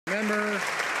Member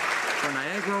for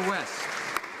Niagara West.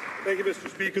 Thank you, Mr.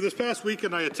 Speaker. This past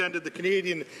weekend, I attended the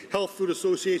Canadian Health Food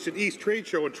Association East Trade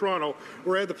Show in Toronto,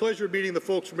 where I had the pleasure of meeting the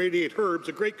folks from 88 Herbs,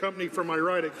 a great company from my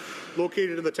riding,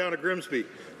 located in the town of Grimsby.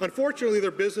 Unfortunately,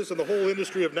 their business and the whole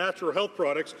industry of natural health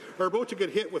products are about to get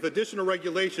hit with additional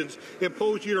regulations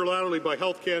imposed unilaterally by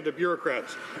Health Canada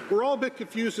bureaucrats. We're all a bit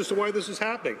confused as to why this is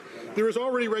happening. There is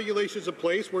already regulations in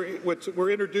place which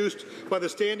were introduced by the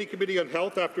Standing Committee on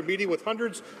Health after meeting with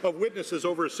hundreds of witnesses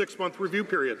over a 6-month review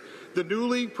period. The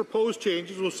newly proposed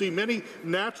changes will see many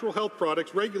natural health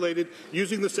products regulated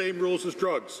using the same rules as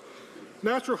drugs.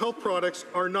 Natural health products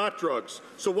are not drugs,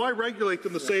 so why regulate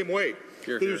them the same way?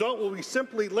 The result will be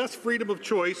simply less freedom of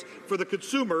choice for the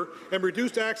consumer and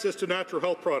reduced access to natural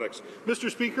health products.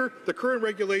 Mr. Speaker, the current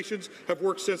regulations have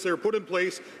worked since they were put in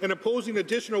place, and imposing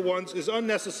additional ones is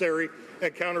unnecessary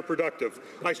and counterproductive.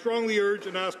 I strongly urge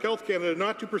and ask Health Canada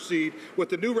not to proceed with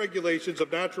the new regulations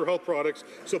of natural health products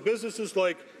so businesses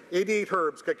like 88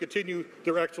 Herbs can continue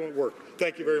their excellent work.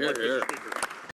 Thank you very much, Mr. Speaker.